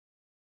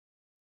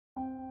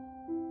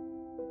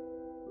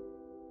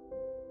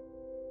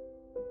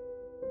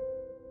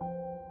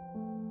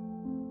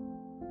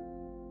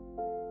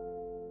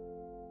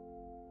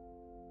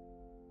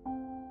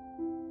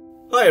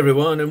Hi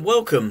everyone, and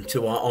welcome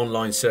to our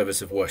online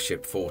service of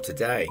worship for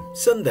today,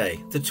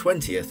 Sunday the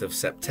 20th of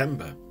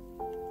September.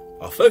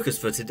 Our focus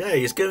for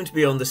today is going to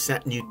be on the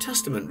set New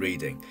Testament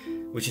reading,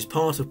 which is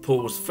part of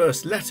Paul's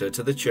first letter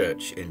to the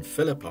church in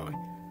Philippi.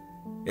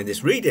 In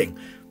this reading,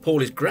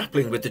 Paul is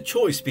grappling with the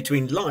choice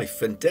between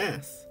life and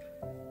death.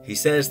 He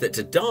says that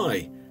to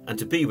die and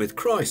to be with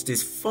Christ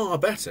is far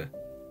better.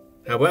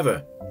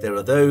 However, there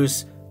are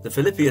those, the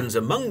Philippians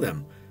among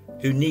them,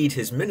 who need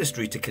his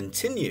ministry to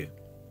continue,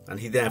 and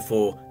he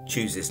therefore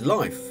chooses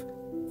life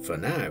for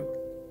now.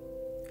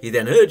 He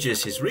then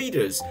urges his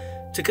readers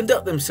to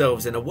conduct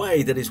themselves in a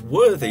way that is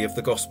worthy of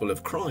the gospel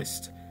of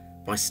Christ,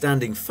 by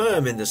standing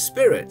firm in the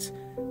Spirit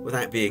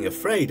without being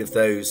afraid of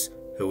those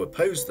who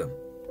oppose them.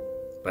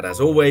 But as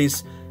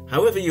always,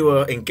 however you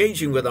are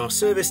engaging with our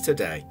service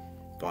today,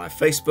 via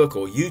Facebook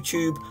or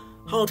YouTube,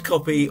 hard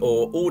copy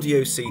or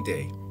audio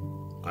CD,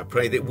 I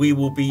pray that we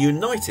will be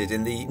united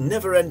in the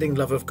never-ending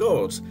love of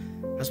God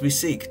as we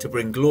seek to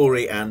bring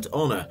glory and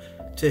honour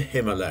to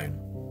Him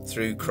alone,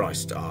 through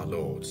Christ our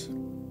Lord.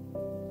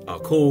 Our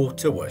call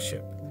to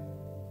worship.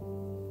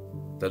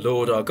 The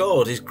Lord our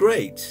God is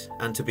great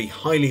and to be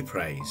highly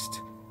praised.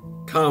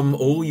 Come,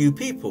 all you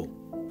people,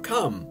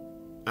 come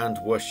and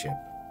worship.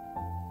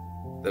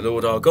 The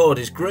Lord our God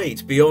is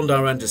great beyond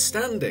our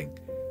understanding.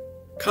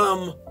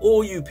 Come,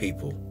 all you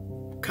people,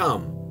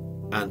 come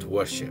and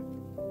worship.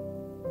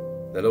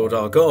 The Lord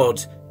our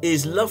God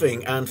is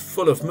loving and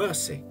full of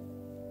mercy.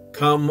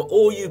 Come,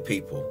 all you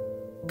people,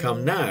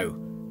 come now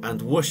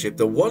and worship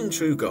the one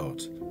true God,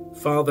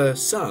 Father,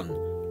 Son,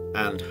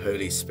 and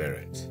Holy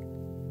Spirit.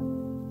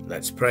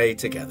 Let's pray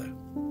together.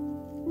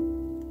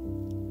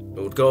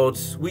 Lord God,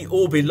 we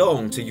all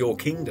belong to your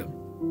kingdom,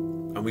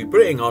 and we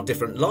bring our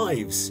different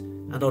lives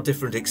and our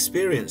different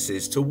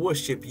experiences to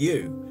worship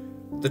you,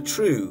 the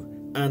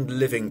true and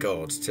living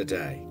God,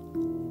 today.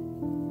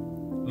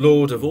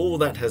 Lord of all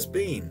that has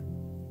been,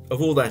 of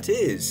all that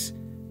is,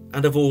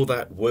 and of all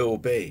that will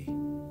be.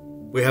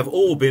 We have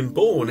all been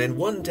born, and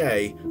one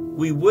day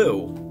we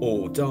will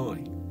all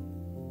die.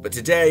 But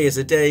today is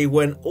a day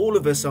when all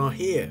of us are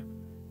here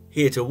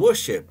to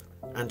worship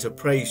and to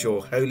praise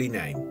your holy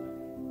name,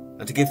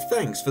 and to give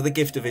thanks for the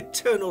gift of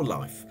eternal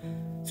life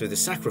through the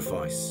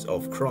sacrifice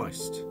of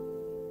Christ.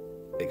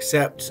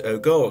 Accept, O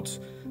God,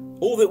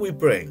 all that we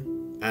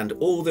bring and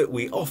all that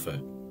we offer,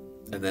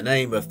 in the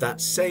name of that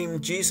same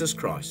Jesus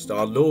Christ,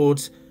 our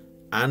Lord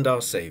and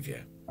our Saviour.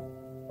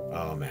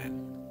 Amen.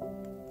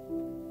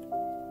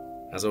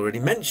 As already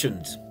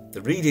mentioned,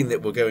 the reading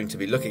that we're going to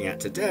be looking at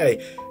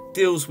today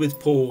deals with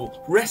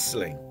Paul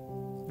wrestling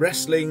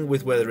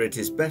with whether it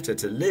is better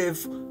to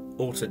live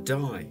or to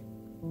die.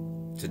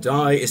 To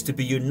die is to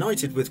be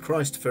united with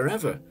Christ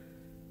forever,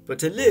 but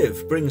to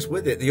live brings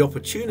with it the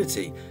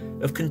opportunity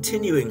of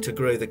continuing to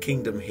grow the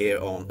kingdom here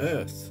on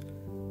earth,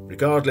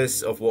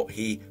 regardless of what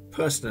he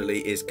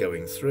personally is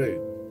going through.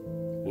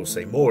 We'll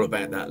say more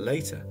about that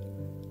later.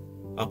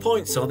 Our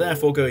points are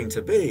therefore going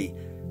to be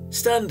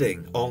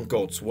standing on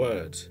God's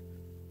word,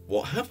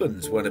 what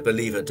happens when a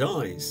believer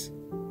dies,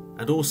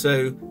 and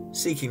also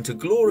seeking to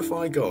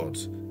glorify God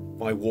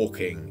by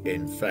walking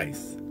in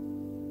faith.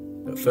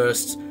 But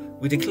first,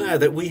 we declare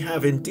that we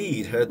have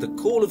indeed heard the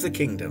call of the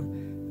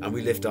kingdom, and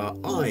we lift our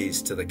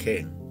eyes to the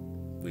King.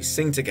 We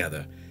sing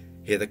together,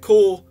 hear the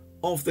call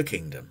of the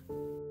kingdom.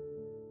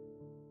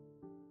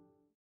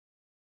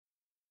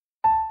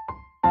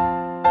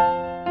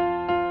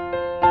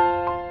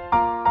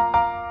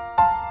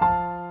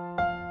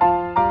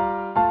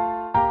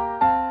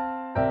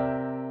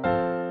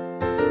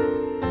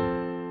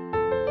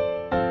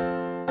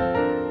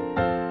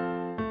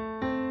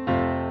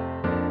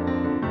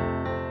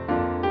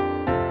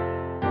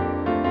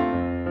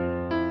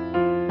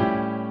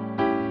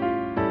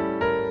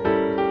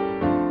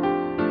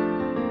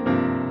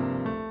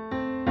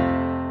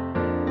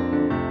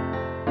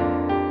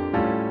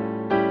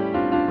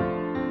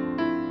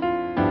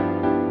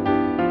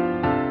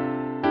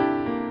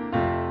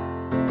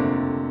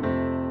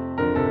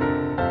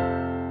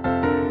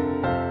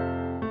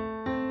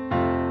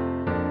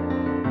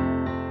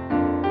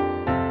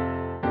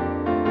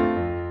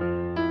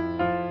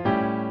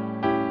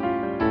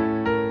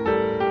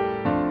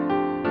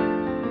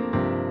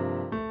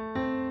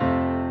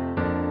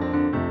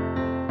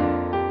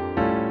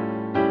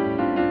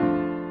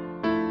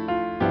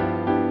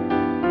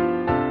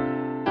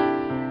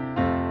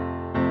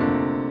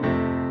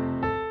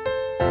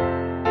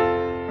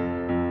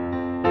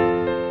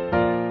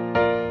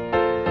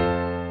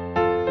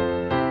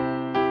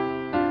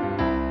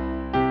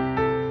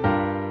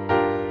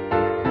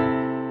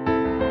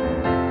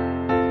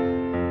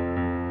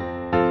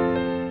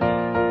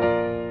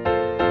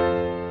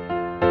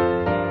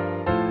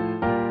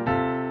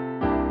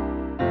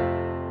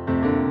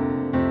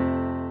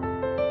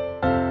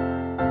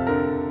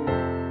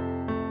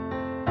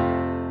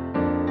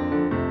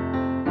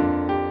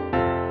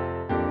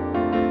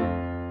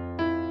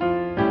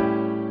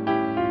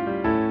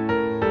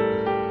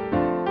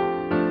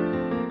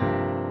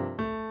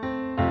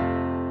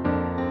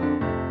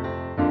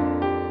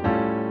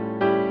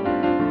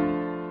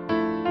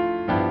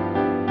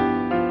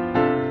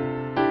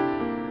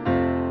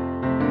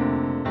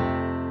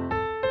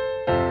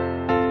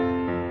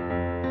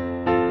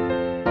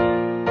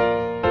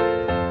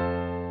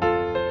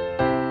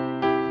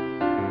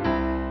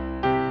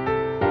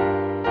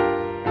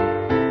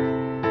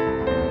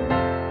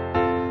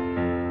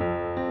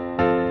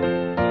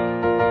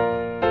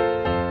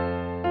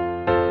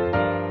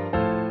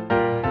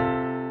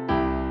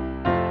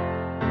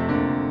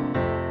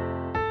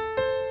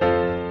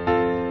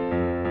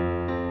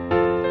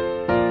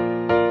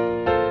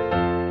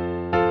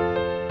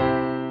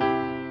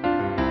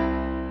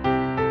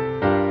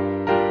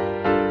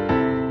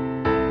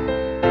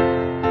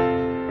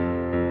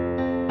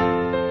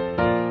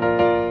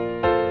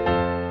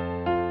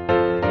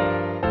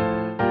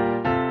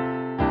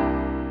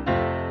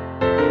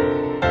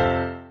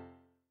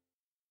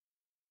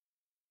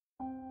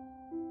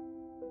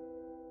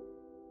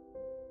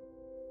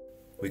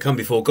 We come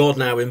before God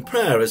now in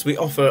prayer as we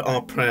offer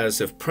our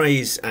prayers of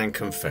praise and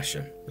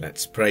confession.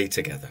 Let's pray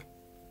together.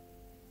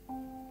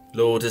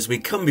 Lord, as we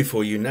come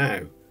before you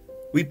now,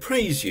 we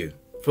praise you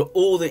for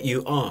all that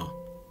you are,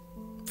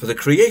 for the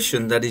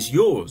creation that is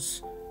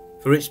yours,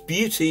 for its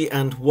beauty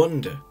and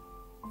wonder,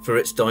 for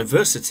its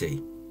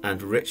diversity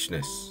and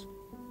richness.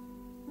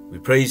 We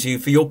praise you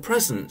for your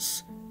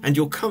presence and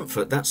your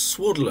comfort that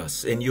swaddle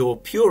us in your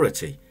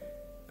purity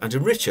and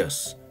enrich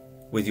us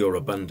with your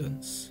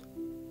abundance.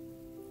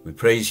 We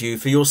praise you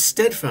for your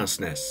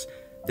steadfastness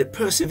that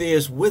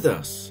perseveres with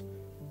us,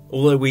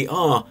 although we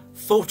are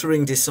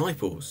faltering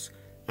disciples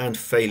and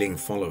failing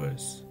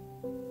followers.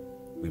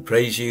 We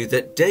praise you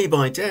that day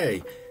by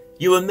day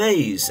you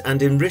amaze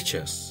and enrich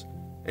us,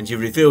 and you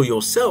reveal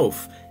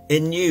yourself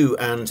in new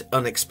and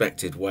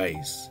unexpected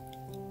ways.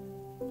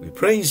 We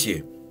praise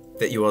you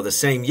that you are the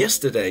same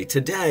yesterday,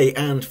 today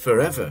and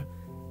forever,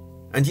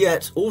 and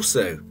yet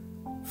also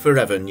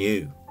forever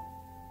new.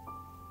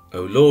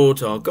 O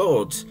Lord our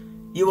God,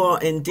 you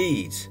are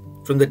indeed,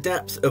 from the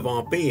depth of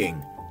our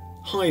being,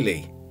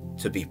 highly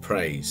to be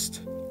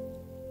praised.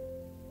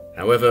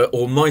 However,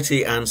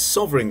 Almighty and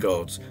Sovereign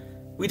God,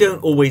 we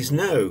don't always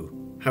know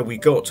how we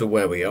got to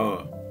where we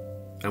are,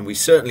 and we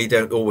certainly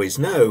don't always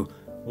know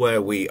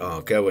where we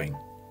are going.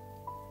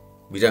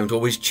 We don't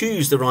always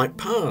choose the right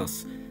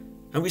path,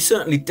 and we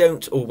certainly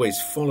don't always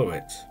follow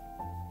it.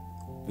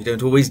 We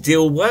don't always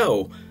deal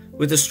well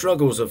with the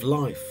struggles of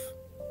life,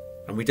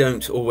 and we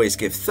don't always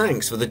give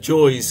thanks for the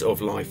joys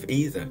of life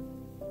either.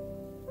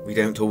 We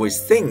don't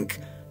always think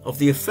of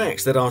the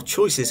effects that our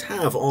choices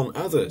have on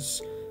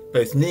others,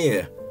 both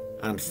near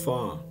and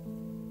far.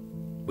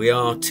 We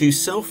are too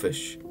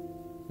selfish,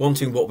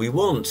 wanting what we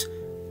want,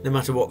 no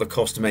matter what the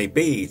cost may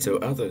be to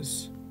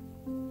others.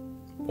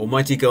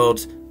 Almighty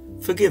God,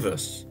 forgive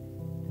us,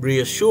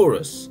 reassure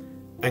us,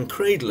 and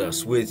cradle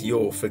us with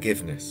your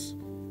forgiveness.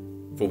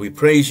 For we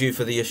praise you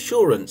for the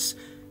assurance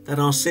that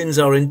our sins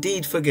are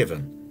indeed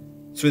forgiven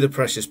through the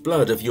precious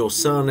blood of your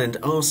Son and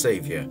our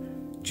Saviour,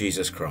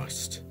 Jesus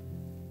Christ.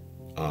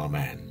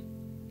 Amen.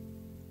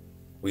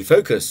 We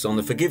focus on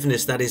the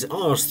forgiveness that is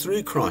ours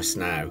through Christ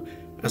now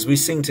as we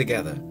sing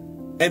together,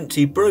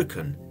 "Empty,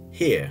 broken,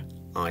 here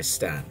I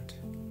stand."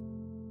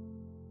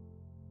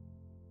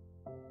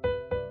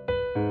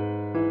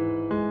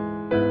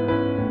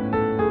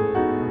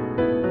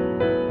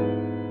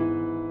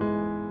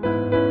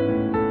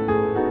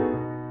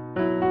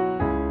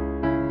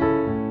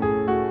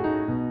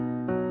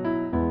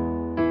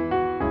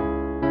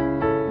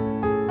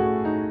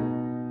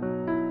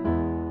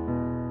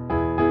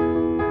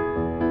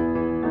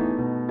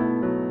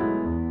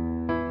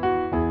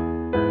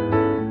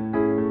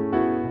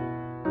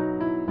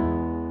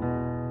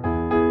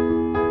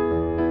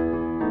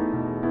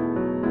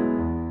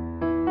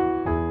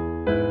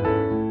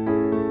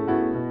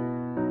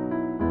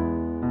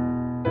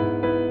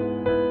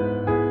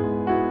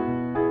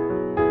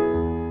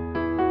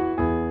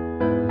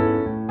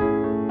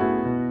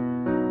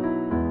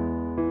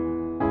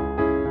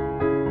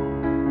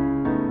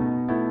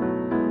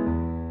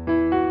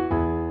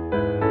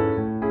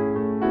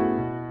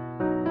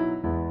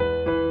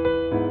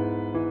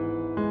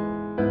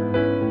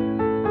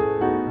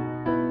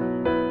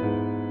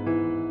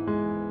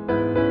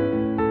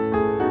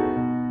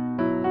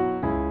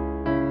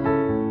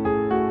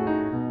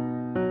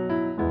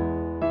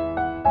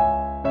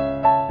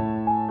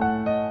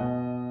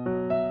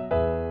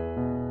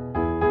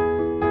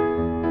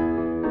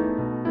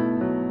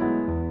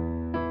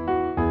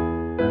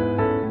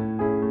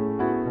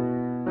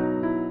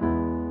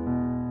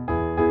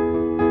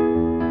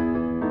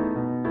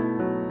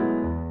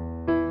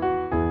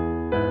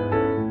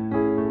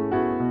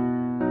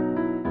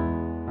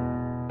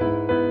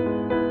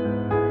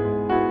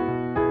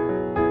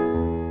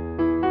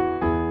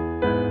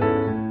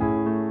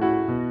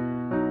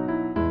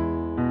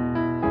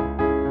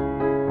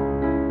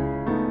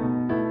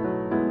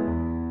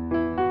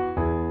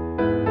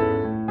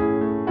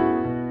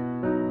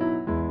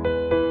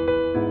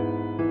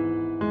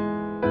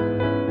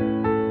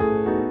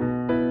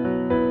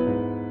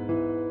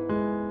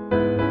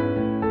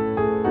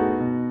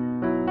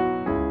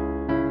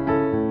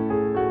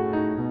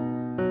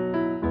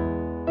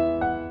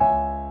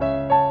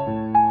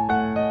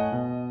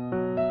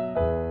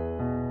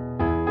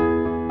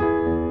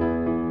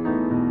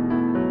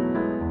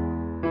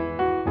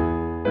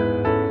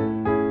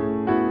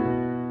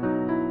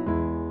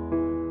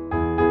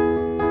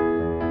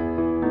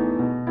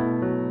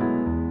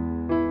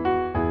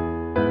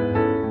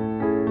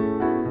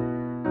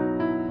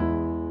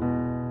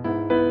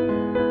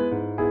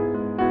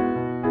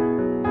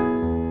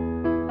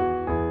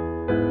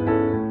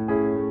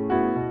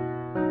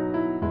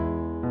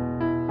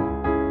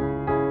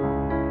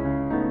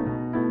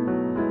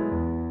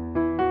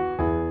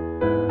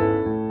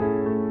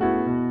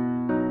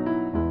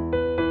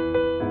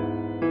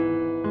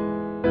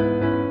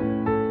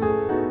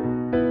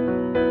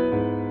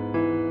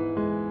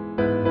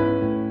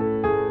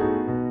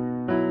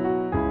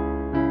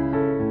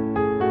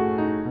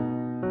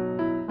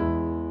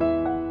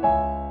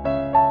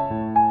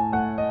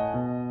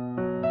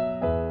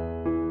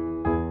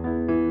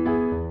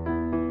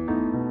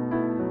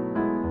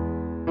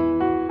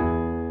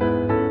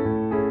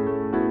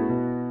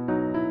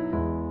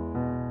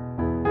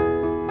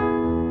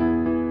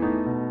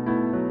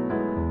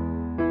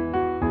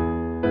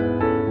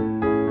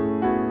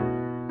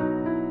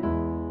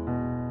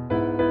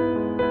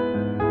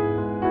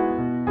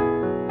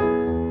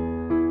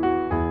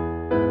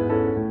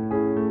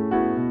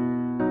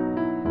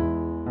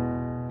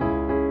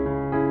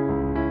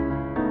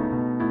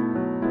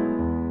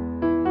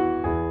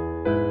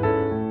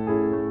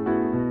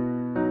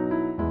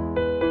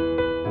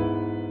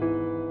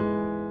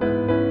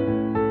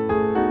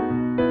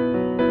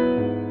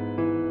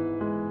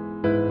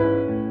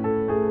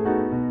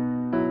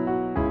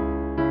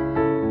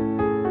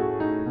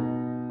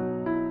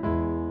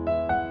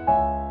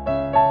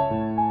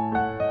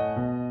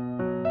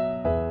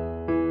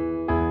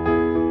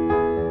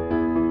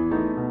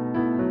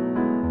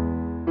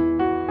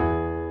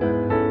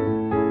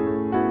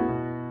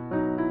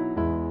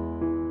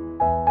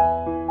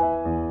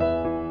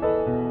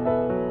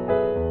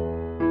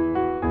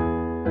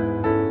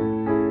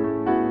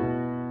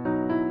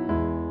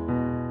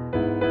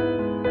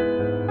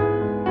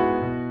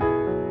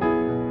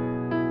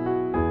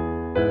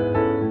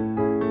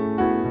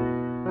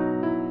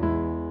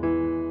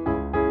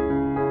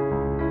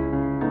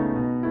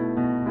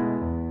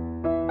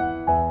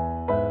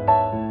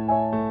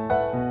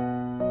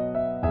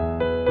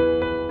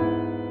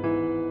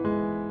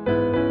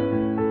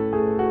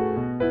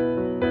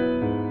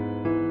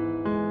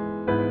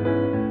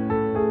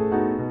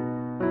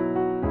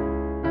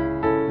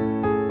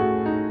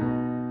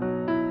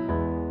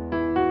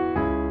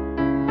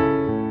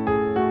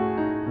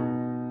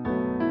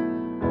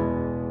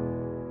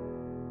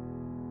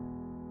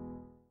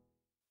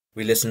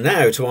 We listen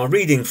now to our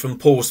reading from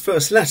Paul's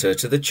first letter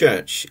to the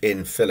church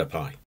in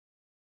Philippi.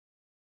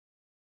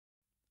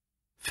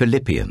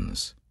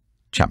 Philippians,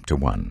 chapter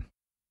 1.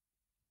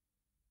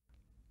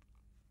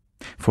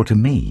 For to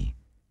me,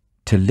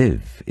 to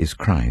live is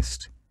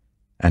Christ,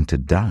 and to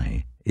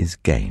die is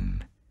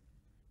gain.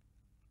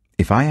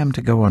 If I am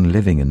to go on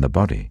living in the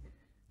body,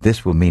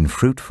 this will mean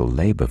fruitful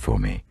labor for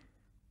me.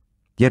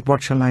 Yet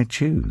what shall I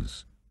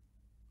choose?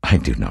 I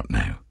do not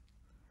know.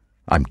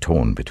 I'm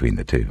torn between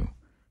the two.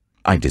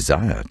 I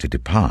desire to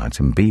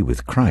depart and be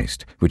with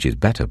Christ, which is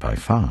better by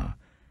far.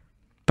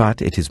 But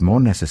it is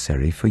more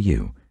necessary for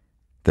you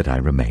that I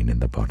remain in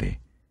the body.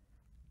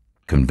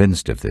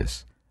 Convinced of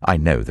this, I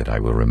know that I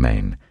will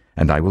remain,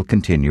 and I will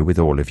continue with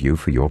all of you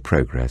for your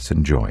progress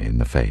and joy in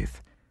the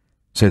faith,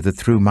 so that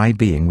through my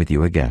being with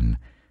you again,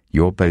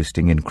 your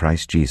boasting in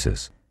Christ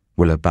Jesus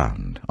will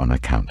abound on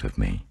account of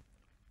me.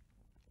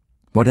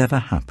 Whatever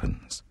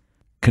happens,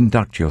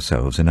 conduct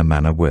yourselves in a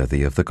manner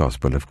worthy of the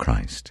gospel of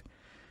Christ.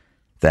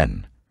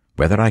 Then,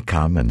 whether I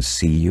come and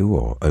see you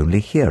or only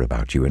hear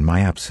about you in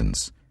my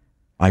absence,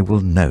 I will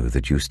know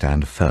that you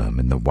stand firm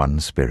in the one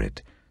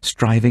Spirit,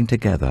 striving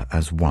together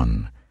as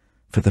one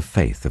for the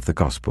faith of the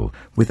gospel,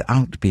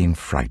 without being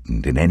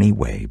frightened in any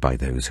way by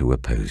those who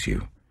oppose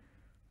you.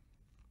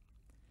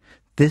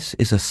 This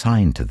is a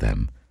sign to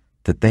them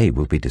that they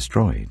will be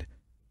destroyed,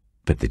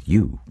 but that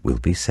you will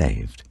be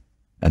saved,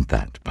 and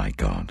that by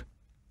God.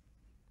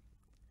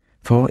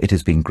 For it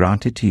has been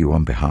granted to you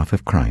on behalf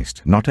of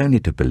Christ not only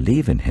to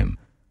believe in him,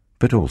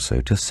 but also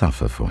to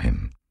suffer for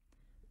him,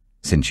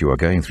 since you are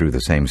going through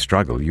the same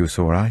struggle you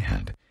saw I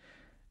had,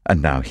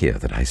 and now hear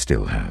that I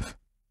still have.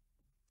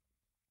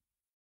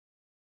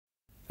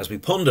 As we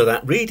ponder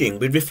that reading,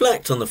 we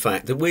reflect on the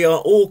fact that we are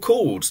all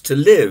called to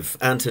live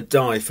and to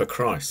die for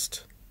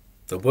Christ.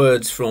 The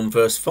words from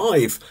verse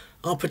 5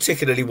 are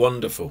particularly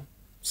wonderful: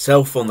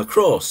 self on the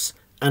cross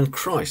and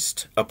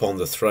Christ upon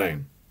the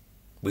throne.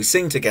 We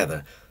sing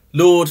together,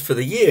 "Lord, for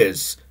the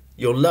years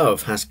your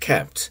love has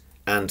kept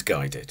and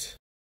guided."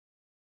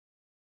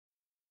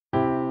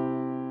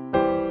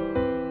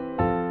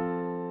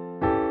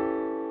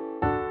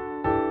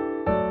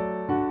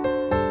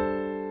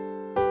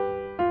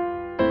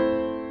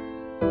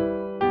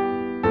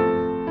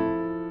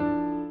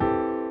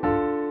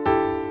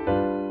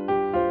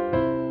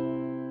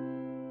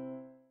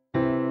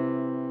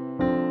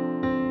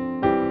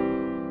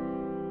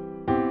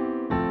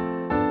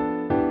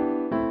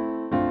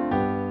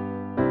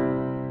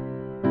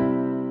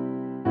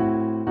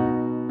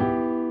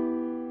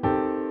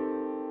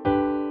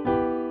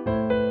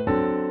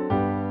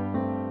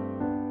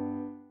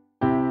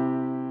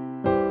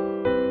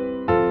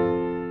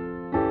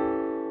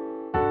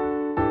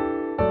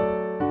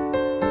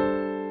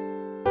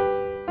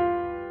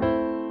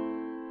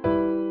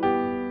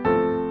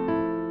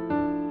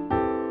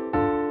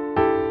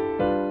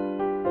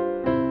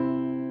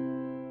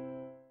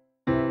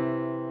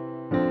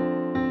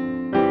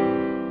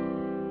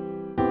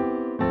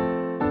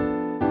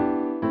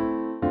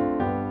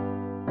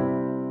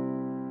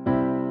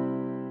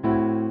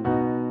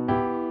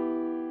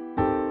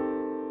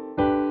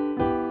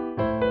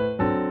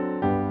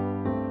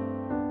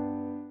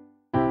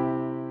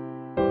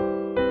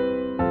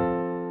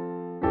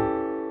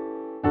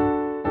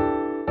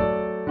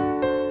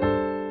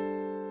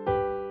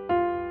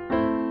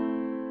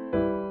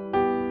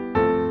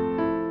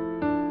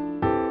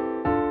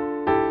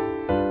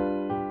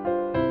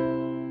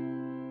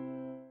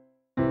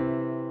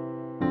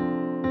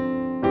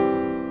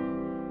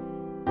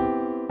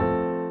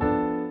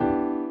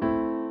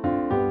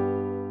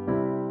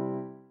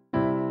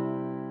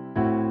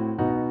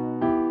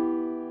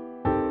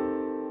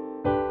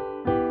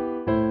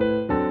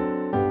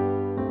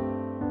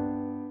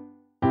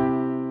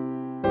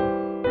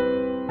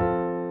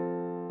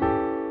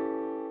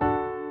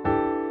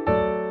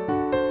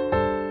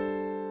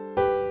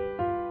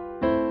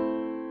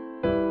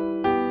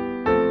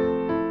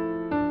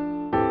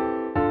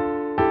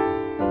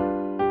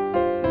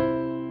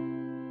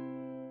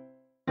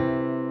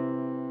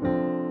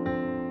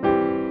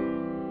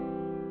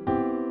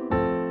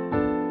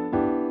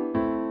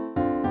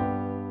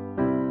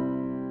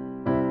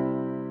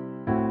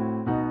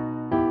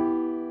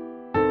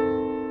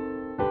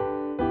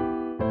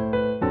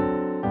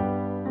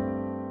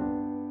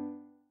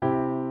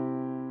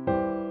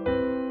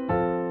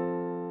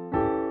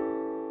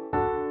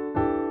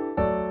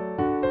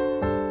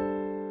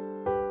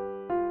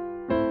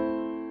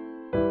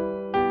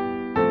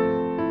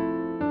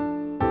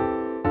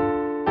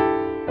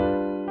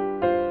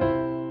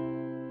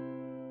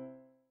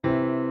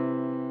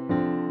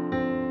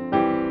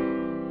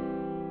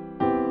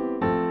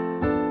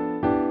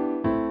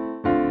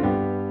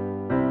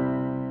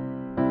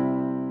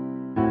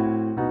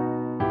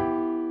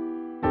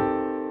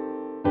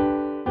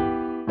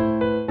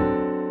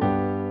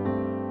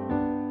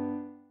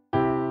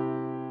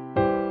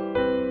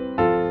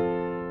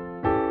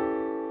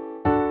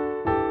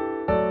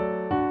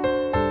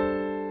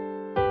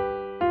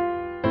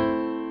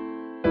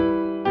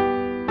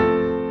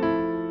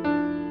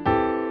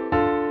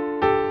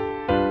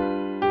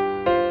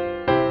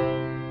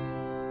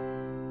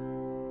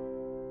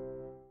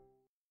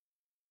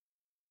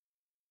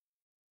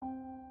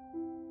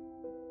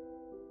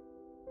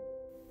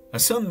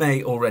 As some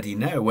may already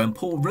know, when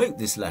Paul wrote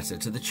this letter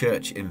to the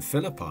church in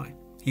Philippi,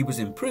 he was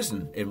in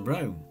prison in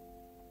Rome.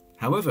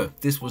 However,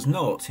 this was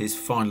not his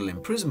final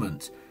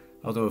imprisonment,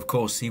 although of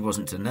course he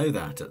wasn't to know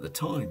that at the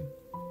time.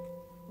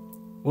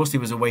 Whilst he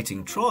was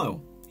awaiting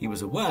trial, he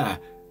was aware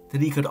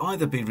that he could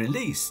either be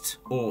released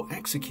or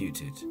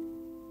executed.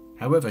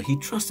 However, he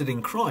trusted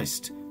in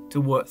Christ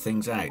to work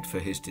things out for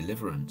his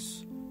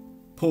deliverance.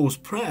 Paul's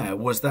prayer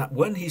was that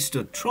when he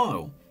stood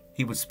trial,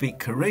 he would speak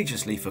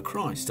courageously for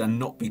Christ and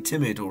not be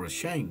timid or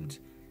ashamed.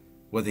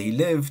 Whether he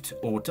lived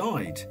or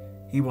died,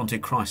 he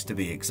wanted Christ to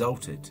be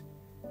exalted.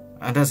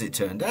 And as it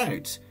turned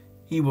out,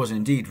 he was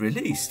indeed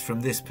released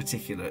from this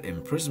particular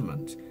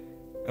imprisonment,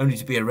 only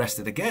to be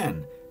arrested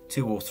again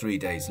 2 or 3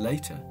 days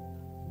later.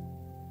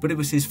 But it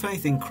was his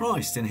faith in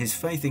Christ and his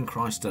faith in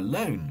Christ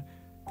alone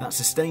that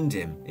sustained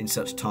him in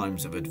such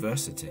times of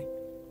adversity.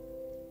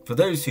 For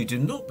those who do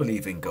not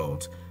believe in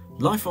God,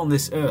 life on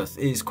this earth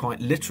is quite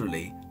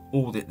literally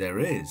all that there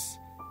is,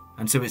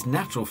 and so it's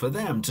natural for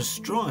them to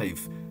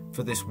strive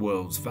for this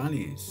world's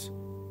values.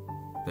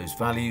 Those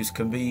values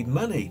can be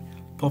money,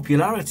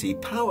 popularity,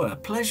 power,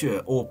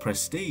 pleasure, or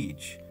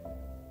prestige.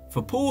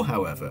 For Paul,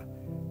 however,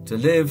 to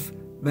live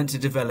meant to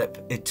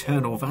develop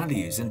eternal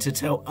values and to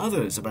tell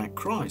others about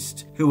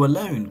Christ, who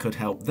alone could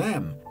help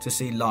them to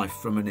see life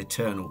from an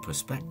eternal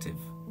perspective.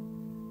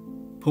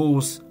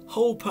 Paul's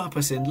whole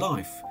purpose in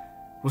life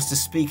was to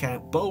speak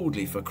out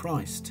boldly for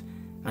Christ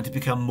and to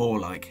become more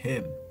like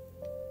him.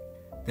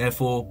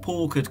 Therefore,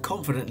 Paul could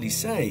confidently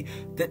say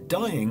that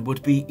dying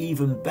would be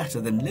even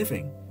better than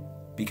living,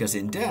 because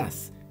in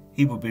death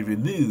he would be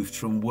removed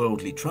from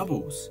worldly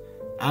troubles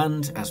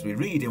and, as we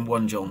read in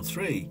 1 John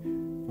 3,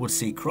 would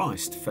see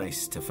Christ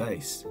face to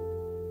face.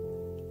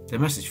 The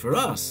message for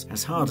us,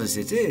 as hard as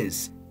it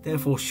is,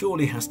 therefore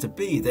surely has to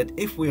be that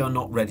if we are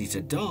not ready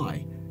to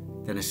die,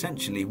 then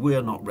essentially we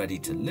are not ready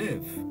to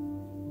live.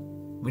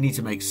 We need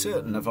to make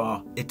certain of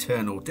our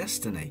eternal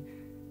destiny,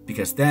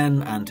 because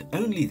then and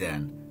only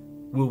then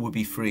will we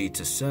be free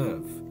to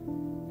serve,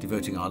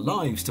 devoting our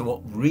lives to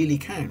what really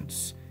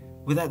counts,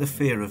 without the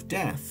fear of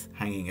death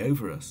hanging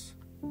over us.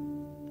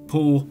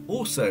 Paul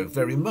also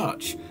very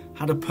much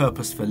had a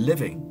purpose for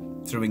living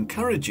through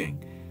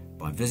encouraging,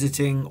 by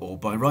visiting or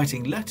by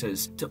writing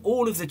letters to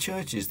all of the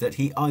churches that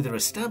he either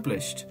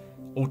established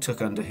or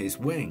took under his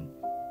wing.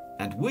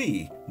 And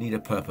we need a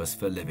purpose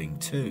for living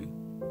too.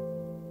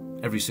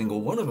 Every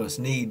single one of us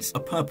needs a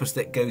purpose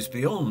that goes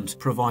beyond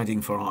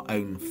providing for our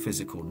own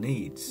physical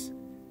needs.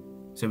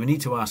 So we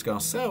need to ask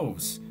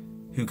ourselves,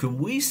 who can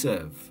we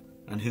serve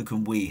and who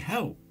can we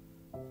help?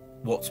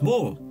 What's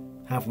more,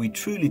 have we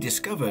truly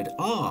discovered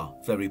our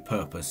very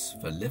purpose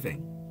for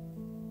living?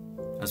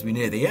 As we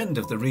near the end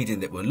of the reading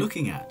that we're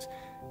looking at,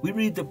 we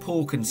read that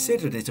Paul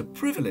considered it a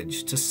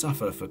privilege to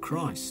suffer for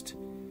Christ.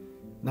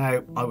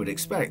 Now, I would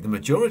expect the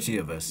majority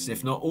of us,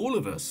 if not all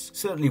of us,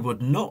 certainly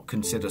would not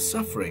consider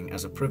suffering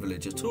as a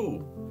privilege at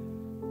all.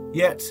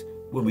 Yet,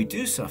 when we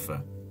do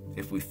suffer,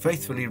 if we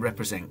faithfully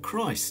represent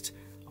Christ,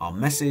 our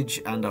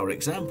message and our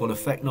example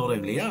affect not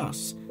only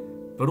us,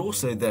 but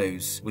also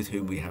those with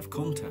whom we have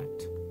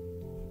contact.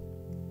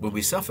 When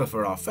we suffer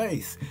for our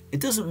faith, it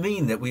doesn't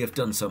mean that we have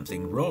done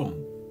something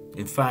wrong.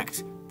 In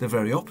fact, the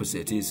very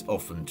opposite is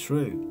often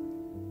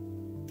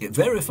true. It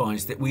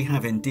verifies that we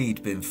have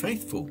indeed been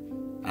faithful,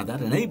 and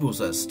that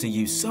enables us to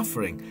use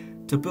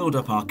suffering to build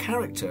up our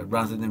character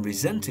rather than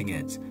resenting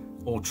it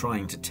or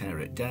trying to tear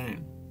it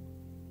down.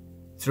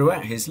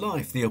 Throughout his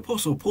life, the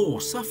Apostle Paul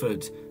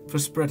suffered for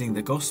spreading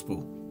the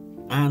gospel,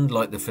 and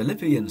like the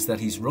Philippians that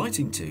he's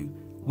writing to,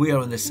 we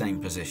are in the same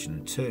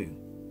position too.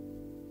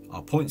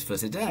 Our points for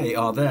today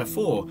are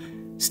therefore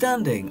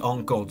standing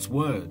on God's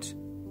word,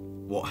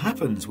 what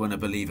happens when a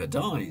believer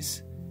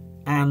dies,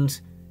 and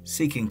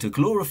seeking to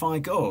glorify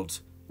God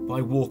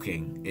by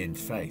walking in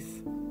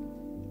faith.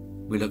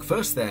 We look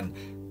first then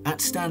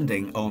at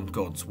standing on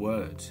God's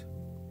word.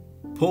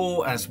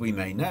 Paul, as we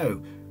may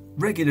know,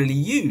 regularly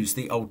used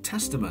the Old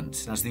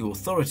Testament as the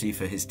authority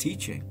for his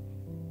teaching.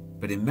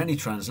 But in many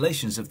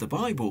translations of the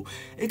Bible,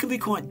 it can be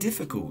quite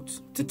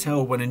difficult to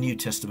tell when a New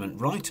Testament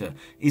writer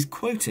is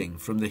quoting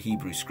from the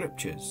Hebrew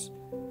Scriptures.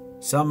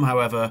 Some,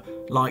 however,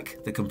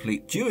 like the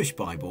complete Jewish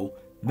Bible,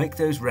 make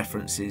those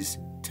references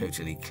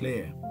totally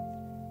clear.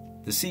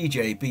 The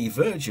CJB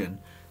version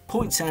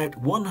points out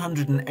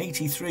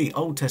 183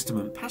 Old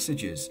Testament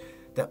passages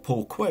that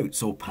Paul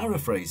quotes or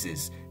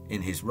paraphrases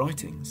in his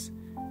writings.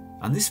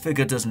 And this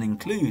figure doesn't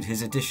include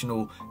his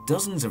additional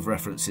dozens of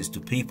references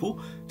to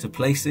people, to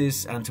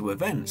places, and to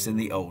events in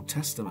the Old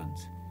Testament.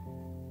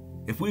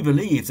 If we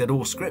believe that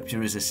all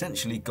Scripture is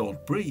essentially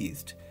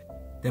God-breathed,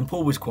 then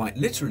Paul was quite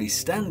literally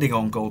standing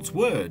on God's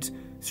word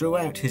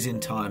throughout his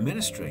entire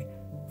ministry,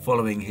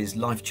 following his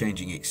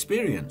life-changing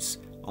experience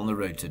on the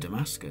road to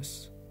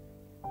Damascus.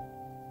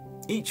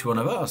 Each one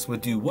of us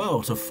would do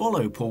well to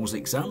follow Paul's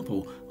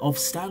example of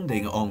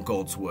standing on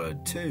God's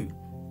word too.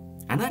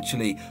 And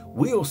actually,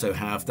 we also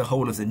have the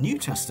whole of the New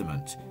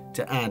Testament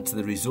to add to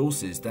the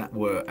resources that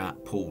were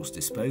at Paul's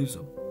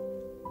disposal.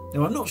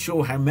 Now, I'm not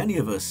sure how many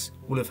of us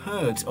will have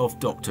heard of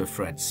Dr.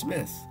 Fred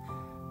Smith,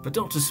 But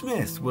Dr.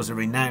 Smith was a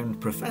renowned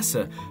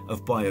professor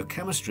of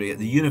biochemistry at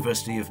the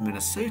University of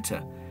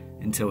Minnesota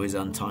until his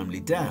untimely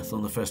death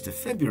on the 1st of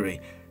February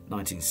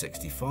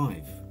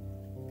 1965.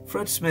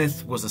 Fred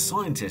Smith was a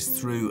scientist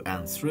through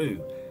and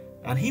through,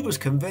 and he was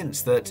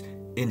convinced that,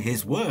 in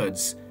his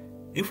words,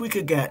 if we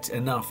could get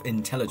enough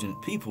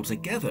intelligent people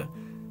together,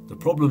 the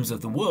problems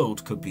of the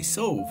world could be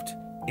solved,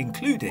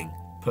 including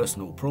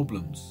personal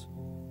problems.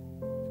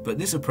 But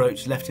this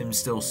approach left him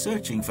still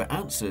searching for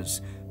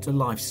answers to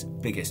life's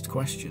biggest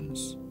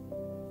questions.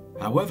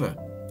 However,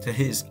 to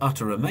his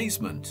utter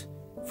amazement,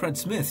 Fred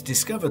Smith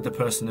discovered the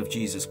person of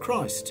Jesus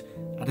Christ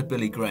at a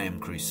Billy Graham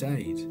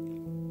crusade.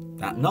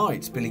 That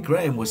night, Billy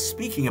Graham was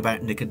speaking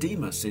about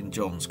Nicodemus in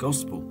John's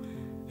Gospel,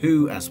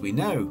 who, as we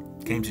know,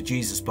 came to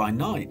Jesus by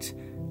night,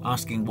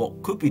 asking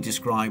what could be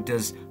described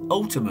as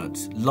ultimate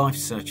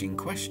life-searching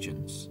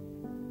questions.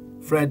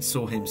 Fred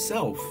saw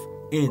himself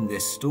in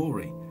this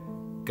story,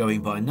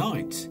 going by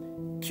night,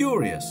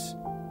 curious,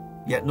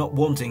 yet not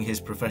wanting his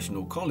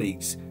professional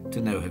colleagues to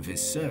know of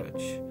his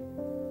search.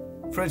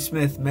 Fred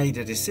Smith made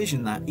a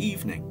decision that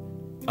evening,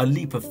 a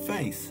leap of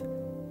faith,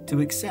 to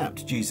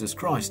accept Jesus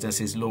Christ as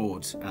his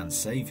Lord and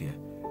Saviour,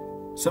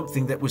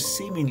 something that was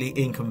seemingly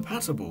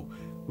incompatible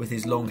with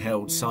his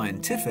long-held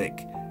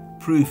scientific,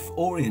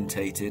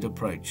 proof-orientated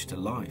approach to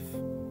life.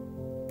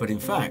 But in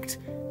fact,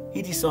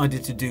 he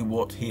decided to do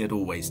what he had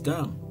always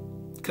done,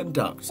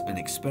 conduct an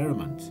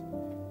experiment.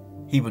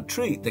 He would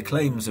treat the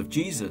claims of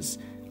Jesus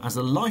as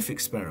a life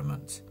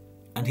experiment,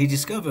 and he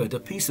discovered a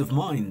peace of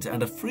mind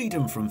and a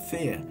freedom from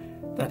fear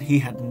that he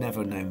had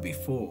never known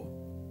before.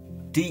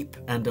 Deep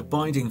and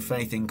abiding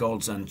faith in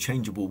God's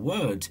unchangeable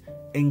word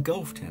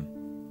engulfed him.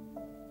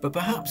 But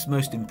perhaps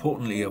most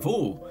importantly of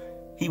all,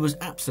 he was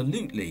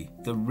absolutely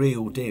the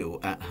real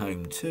deal at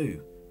home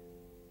too.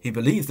 He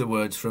believed the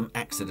words from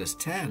Exodus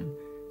 10,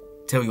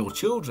 "Tell your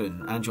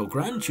children and your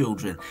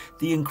grandchildren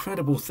the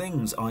incredible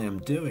things I am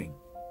doing."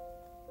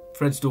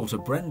 Fred's daughter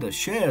Brenda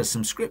shares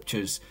some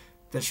scriptures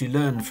that she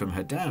learned from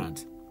her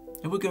dad,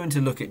 and we're going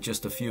to look at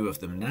just a few of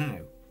them now.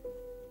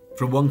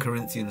 From 1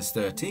 Corinthians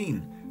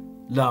 13,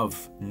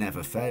 love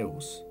never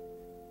fails.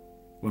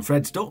 When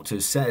Fred's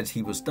doctors said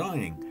he was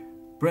dying,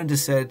 Brenda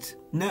said,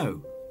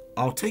 "No,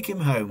 I'll take him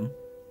home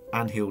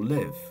and he'll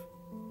live."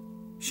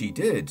 She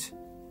did,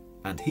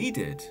 and he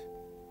did.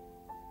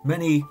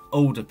 Many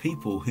older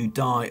people who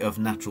die of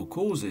natural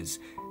causes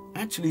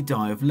actually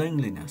die of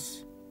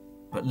loneliness.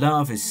 But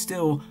love is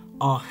still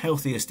our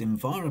healthiest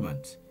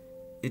environment.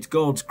 It's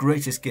God's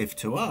greatest gift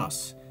to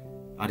us,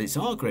 and it's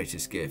our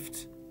greatest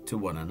gift to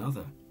one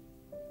another.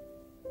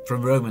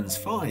 From Romans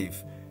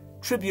 5,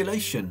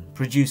 tribulation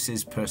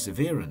produces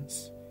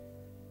perseverance.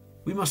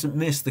 We mustn't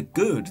miss the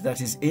good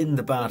that is in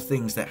the bad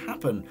things that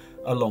happen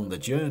along the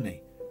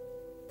journey.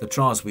 The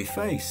trials we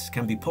face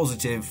can be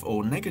positive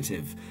or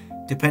negative,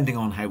 depending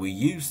on how we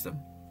use them.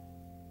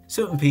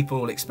 Certain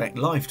people expect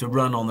life to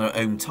run on their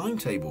own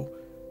timetable,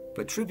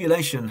 but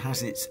tribulation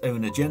has its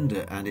own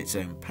agenda and its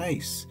own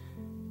pace,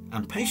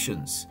 and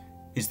patience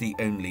is the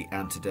only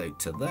antidote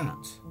to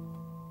that.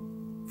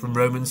 From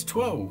Romans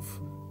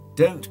 12,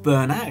 don't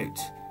burn out,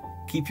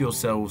 keep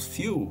yourselves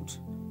fueled.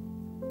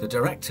 The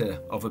director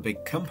of a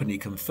big company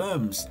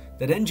confirms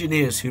that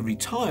engineers who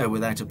retire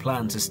without a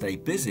plan to stay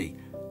busy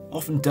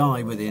often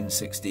die within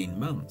 16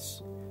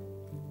 months.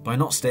 By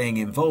not staying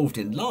involved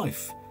in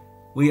life,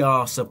 we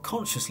are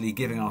subconsciously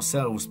giving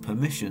ourselves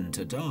permission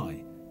to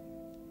die.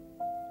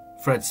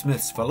 Fred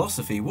Smith's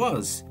philosophy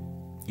was,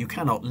 you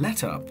cannot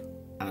let up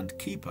and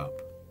keep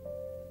up.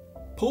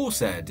 Paul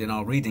said in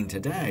our reading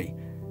today,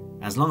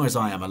 as long as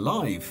I am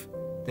alive,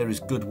 there is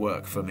good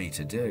work for me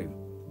to do.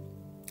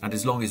 And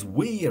as long as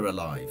we are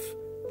alive,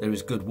 there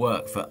is good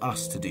work for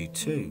us to do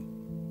too.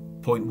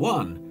 Point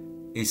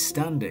 1 is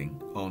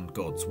standing on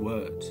God's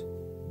word.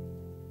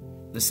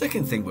 The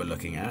second thing we're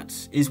looking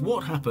at is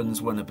what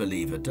happens when a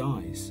believer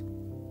dies.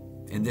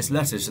 In this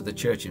letter to the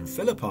church in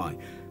Philippi,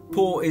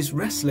 Paul is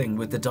wrestling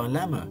with the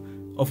dilemma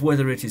of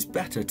whether it is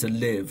better to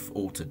live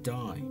or to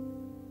die.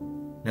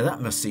 Now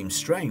that must seem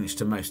strange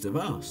to most of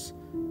us,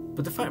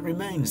 but the fact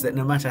remains that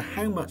no matter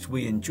how much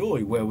we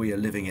enjoy where we are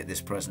living at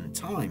this present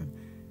time,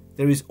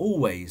 there is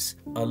always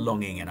a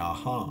longing in our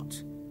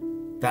heart.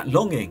 That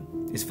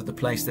longing is for the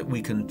place that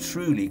we can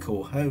truly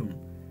call home,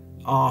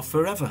 our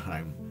forever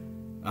home,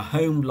 a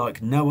home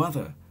like no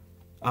other,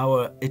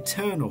 our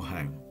eternal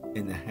home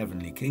in the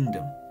heavenly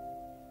kingdom.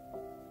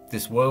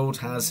 This world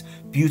has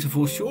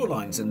beautiful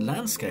shorelines and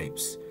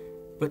landscapes,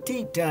 but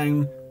deep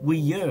down we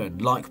yearn,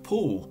 like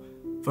Paul,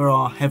 for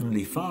our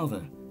Heavenly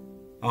Father,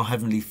 our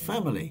heavenly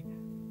family,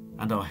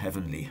 and our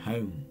heavenly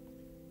home.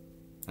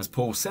 As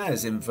Paul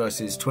says in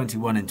verses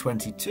 21 and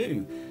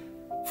 22,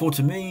 "For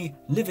to me,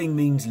 living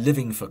means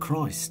living for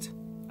Christ,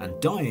 and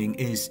dying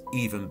is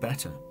even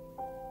better.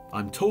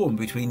 I'm torn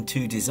between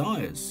two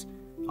desires.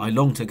 I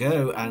long to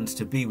go and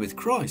to be with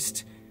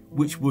Christ,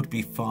 which would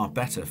be far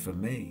better for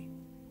me."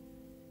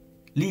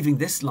 Leaving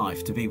this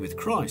life to be with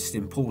Christ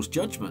in Paul's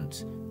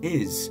judgment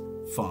is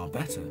far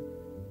better.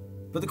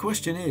 But the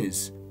question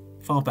is,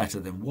 far better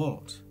than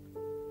what?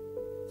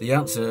 The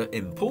answer,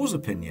 in Paul's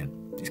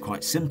opinion, is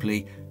quite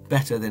simply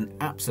better than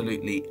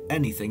absolutely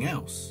anything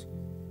else.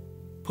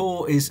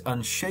 Paul is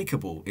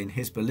unshakable in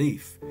his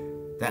belief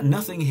that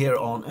nothing here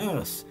on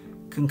earth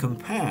can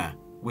compare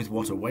with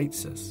what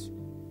awaits us.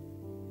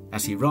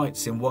 As he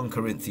writes in 1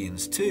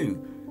 Corinthians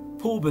 2,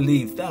 Paul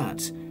believed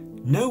that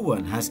no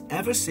one has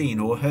ever seen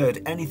or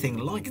heard anything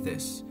like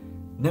this,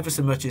 never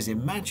so much as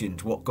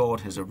imagined what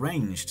God has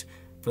arranged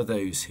for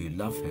those who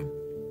love him.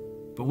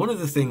 But one of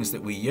the things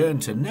that we yearn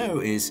to know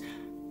is,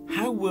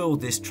 how will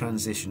this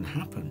transition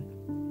happen?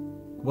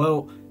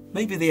 Well,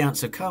 maybe the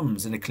answer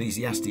comes in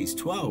Ecclesiastes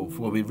 12,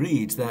 where we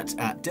read that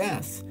at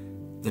death,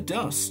 the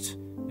dust,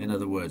 in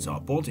other words our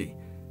body,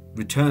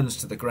 returns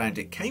to the ground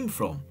it came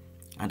from,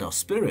 and our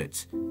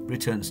spirit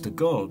returns to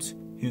God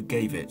who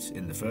gave it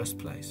in the first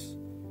place.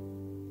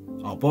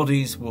 Our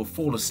bodies will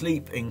fall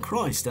asleep in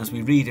Christ, as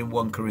we read in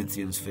 1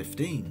 Corinthians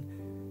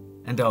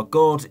 15, and our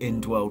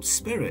God-indwelled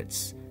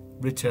spirits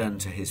return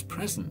to his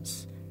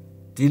presence,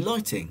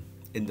 delighting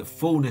in the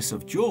fullness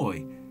of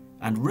joy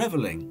and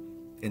revelling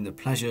in the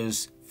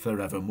pleasures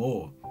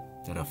forevermore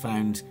that are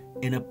found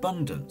in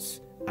abundance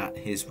at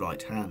his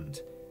right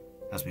hand,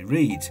 as we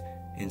read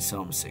in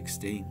Psalm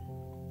 16.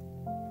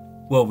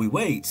 While we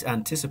wait,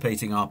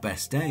 anticipating our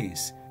best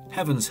days,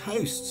 heaven's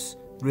hosts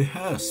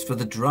rehearse for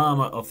the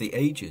drama of the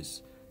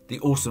ages, the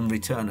awesome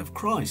return of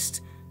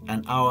Christ,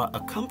 and our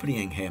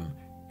accompanying him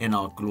in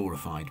our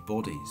glorified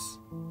bodies.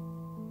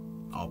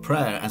 Our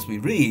prayer, as we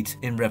read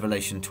in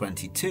Revelation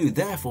 22,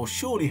 therefore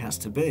surely has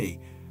to be,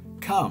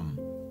 "Come,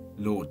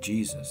 Lord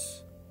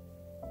Jesus."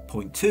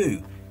 Point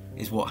 2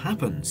 is what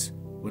happens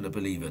when a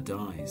believer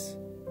dies.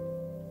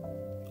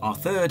 Our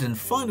third and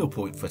final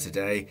point for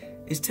today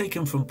is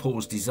taken from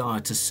Paul's desire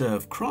to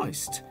serve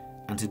Christ,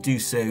 and to do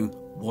so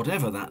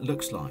whatever that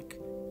looks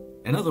like.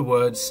 In other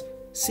words,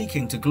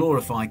 seeking to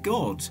glorify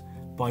God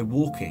by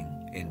walking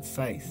in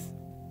faith.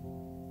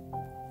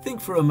 Think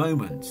for a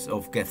moment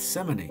of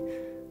Gethsemane,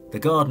 the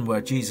garden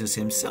where Jesus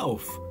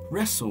himself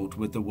wrestled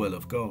with the will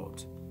of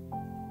God.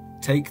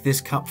 "Take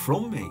this cup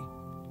from me,"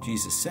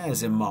 Jesus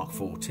says in Mark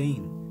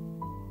 14.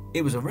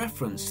 It was a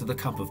reference to the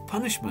cup of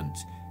punishment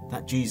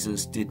that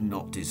Jesus did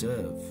not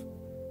deserve.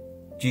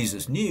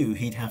 Jesus knew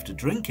he'd have to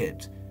drink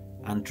it,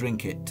 and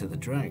drink it to the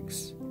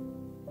dregs.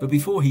 But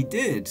before he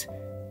did,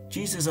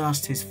 Jesus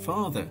asked his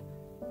Father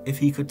if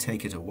he could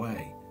take it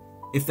away,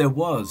 if there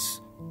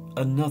was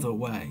another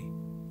way.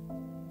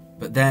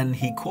 But then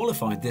he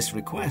qualified this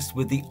request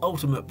with the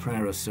ultimate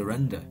prayer of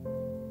surrender.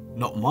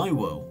 "Not my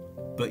will,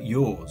 but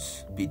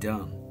yours be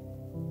done,"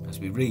 as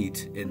we read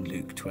in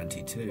Luke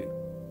 22.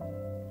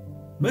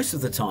 Most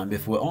of the time,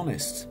 if we're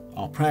honest,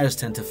 our prayers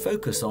tend to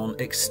focus on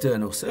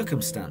external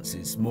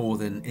circumstances more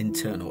than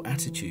internal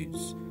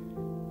attitudes.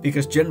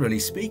 Because generally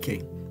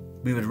speaking,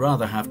 we would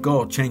rather have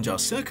God change our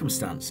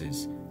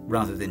circumstances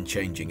rather than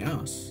changing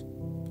us.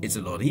 It's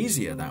a lot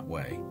easier that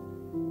way.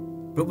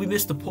 But we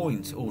miss the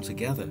point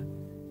altogether.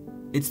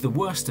 It's the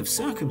worst of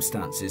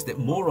circumstances that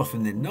more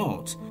often than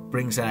not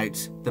brings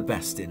out the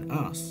best in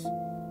us.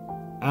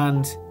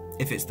 And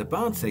if it's the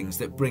bad things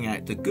that bring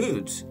out the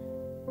good,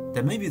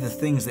 then maybe the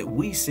things that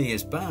we see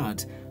as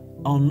bad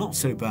are not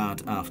so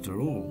bad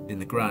after all in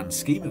the grand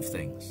scheme of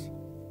things.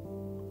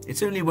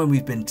 It's only when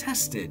we've been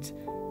tested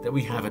that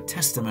we have a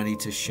testimony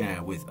to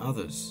share with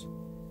others.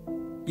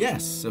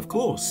 Yes, of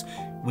course,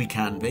 we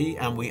can be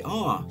and we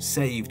are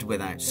saved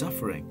without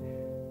suffering,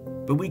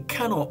 but we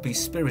cannot be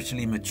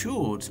spiritually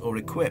matured or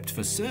equipped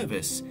for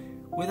service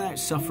without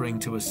suffering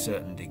to a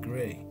certain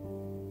degree.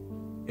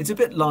 It's a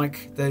bit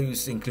like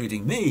those,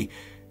 including me,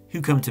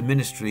 who come to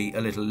ministry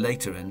a little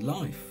later in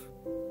life.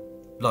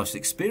 Life's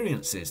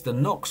experiences, the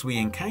knocks we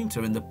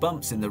encounter and the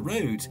bumps in the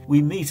road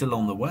we meet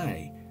along the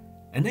way,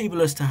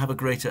 enable us to have a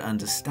greater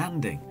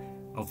understanding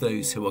of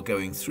those who are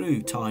going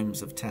through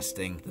times of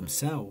testing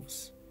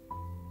themselves.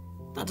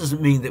 That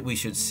doesn't mean that we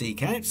should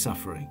seek out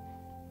suffering,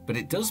 but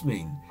it does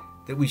mean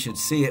that we should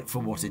see it for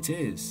what it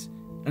is,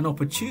 an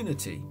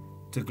opportunity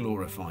to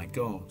glorify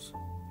God.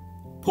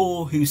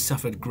 Paul, who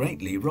suffered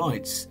greatly,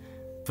 writes,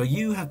 "For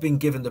you have been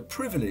given the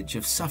privilege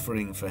of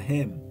suffering for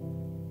him."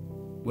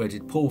 Where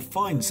did Paul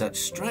find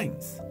such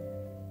strength?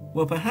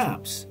 Well,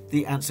 perhaps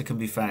the answer can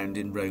be found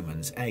in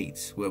Romans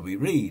 8, where we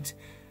read,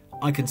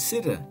 "I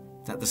consider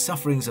that the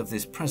sufferings of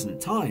this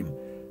present time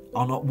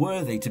are not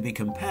worthy to be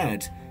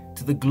compared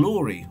to the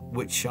glory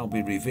which shall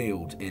be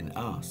revealed in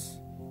us."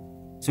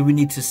 So we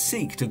need to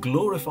seek to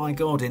glorify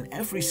God in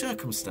every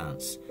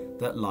circumstance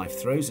that life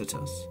throws at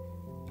us.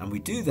 And we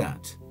do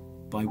that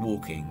by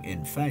walking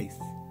in faith.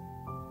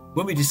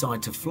 When we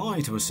decide to fly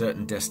to a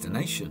certain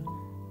destination,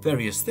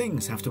 various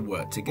things have to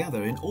work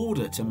together in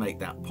order to make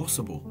that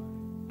possible.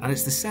 And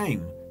it's the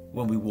same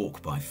when we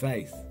walk by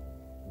faith.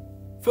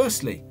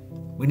 Firstly,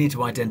 we need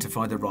to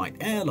identify the right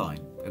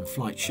airline and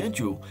flight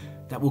schedule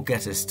that will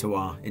get us to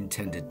our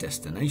intended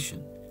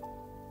destination.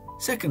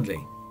 Secondly,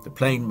 the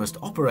plane must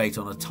operate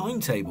on a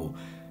timetable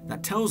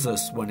that tells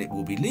us when it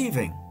will be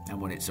leaving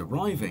and when it's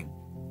arriving,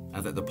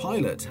 and that the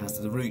pilot has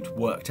the route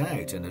worked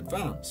out in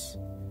advance.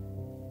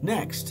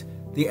 Next,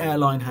 the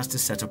airline has to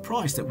set a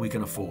price that we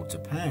can afford to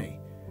pay.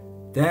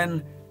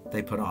 Then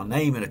they put our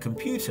name in a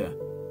computer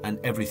and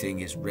everything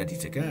is ready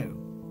to go.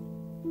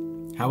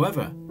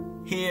 However,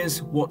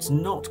 here's what's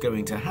not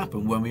going to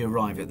happen when we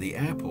arrive at the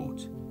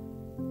airport.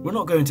 We're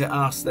not going to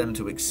ask them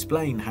to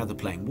explain how the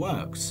plane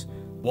works,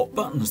 what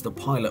buttons the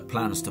pilot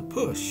plans to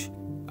push,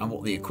 and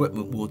what the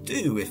equipment will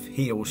do if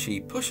he or she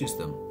pushes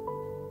them.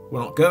 We're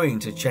not going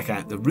to check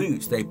out the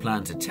route they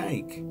plan to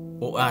take,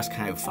 or ask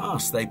how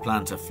fast they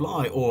plan to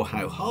fly or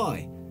how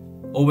high,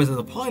 or whether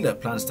the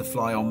pilot plans to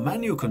fly on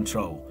manual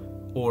control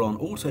or on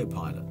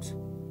autopilot.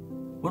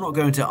 We're not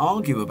going to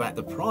argue about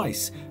the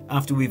price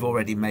after we've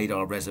already made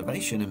our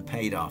reservation and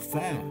paid our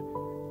fare.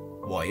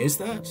 Why is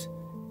that?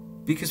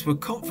 Because we're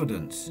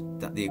confident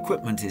that the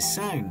equipment is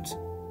sound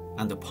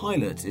and the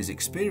pilot is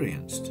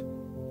experienced.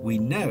 We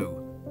know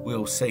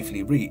we'll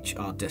safely reach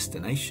our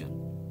destination.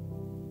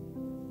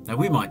 Now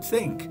we might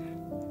think,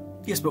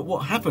 yes, but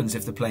what happens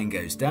if the plane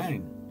goes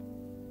down?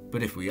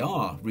 But if we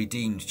are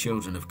redeemed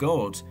children of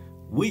God,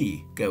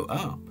 we go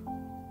up.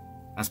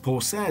 As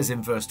Paul says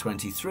in verse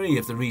 23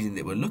 of the reading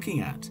that we're looking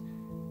at,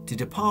 to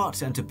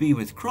depart and to be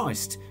with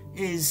Christ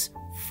is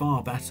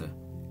far better.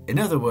 In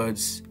other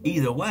words,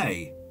 either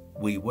way,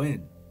 we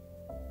win.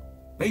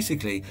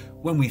 Basically,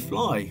 when we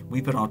fly,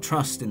 we put our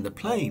trust in the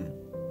plane,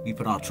 we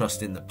put our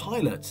trust in the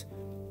pilot,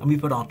 and we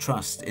put our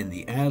trust in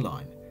the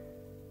airline.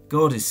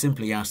 God is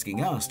simply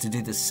asking us to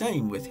do the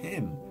same with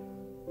Him,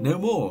 no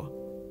more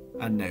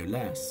and no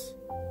less,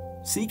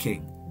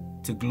 seeking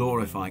to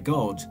glorify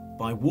God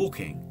by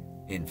walking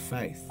in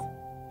faith.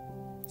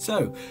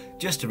 So,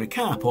 just to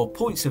recap, our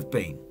points have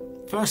been,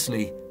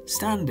 firstly,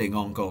 standing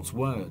on God's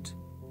word.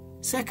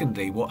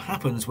 Secondly, what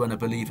happens when a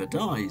believer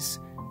dies.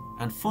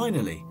 And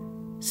finally,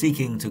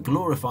 seeking to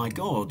glorify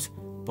God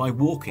by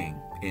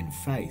walking in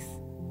faith.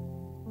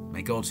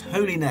 May God's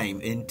holy name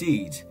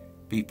indeed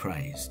be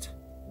praised.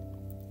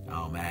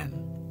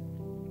 Amen.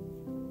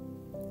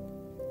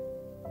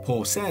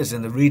 Paul says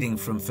in the reading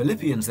from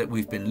Philippians that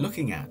we've been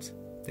looking at,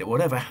 that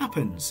whatever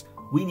happens,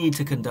 we need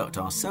to conduct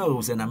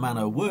ourselves in a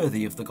manner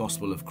worthy of the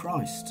gospel of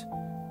Christ.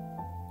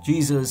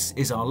 Jesus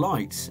is our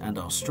light and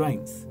our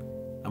strength,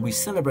 and we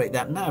celebrate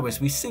that now as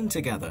we sing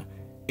together,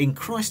 "In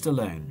Christ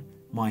alone,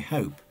 my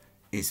hope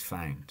is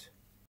found."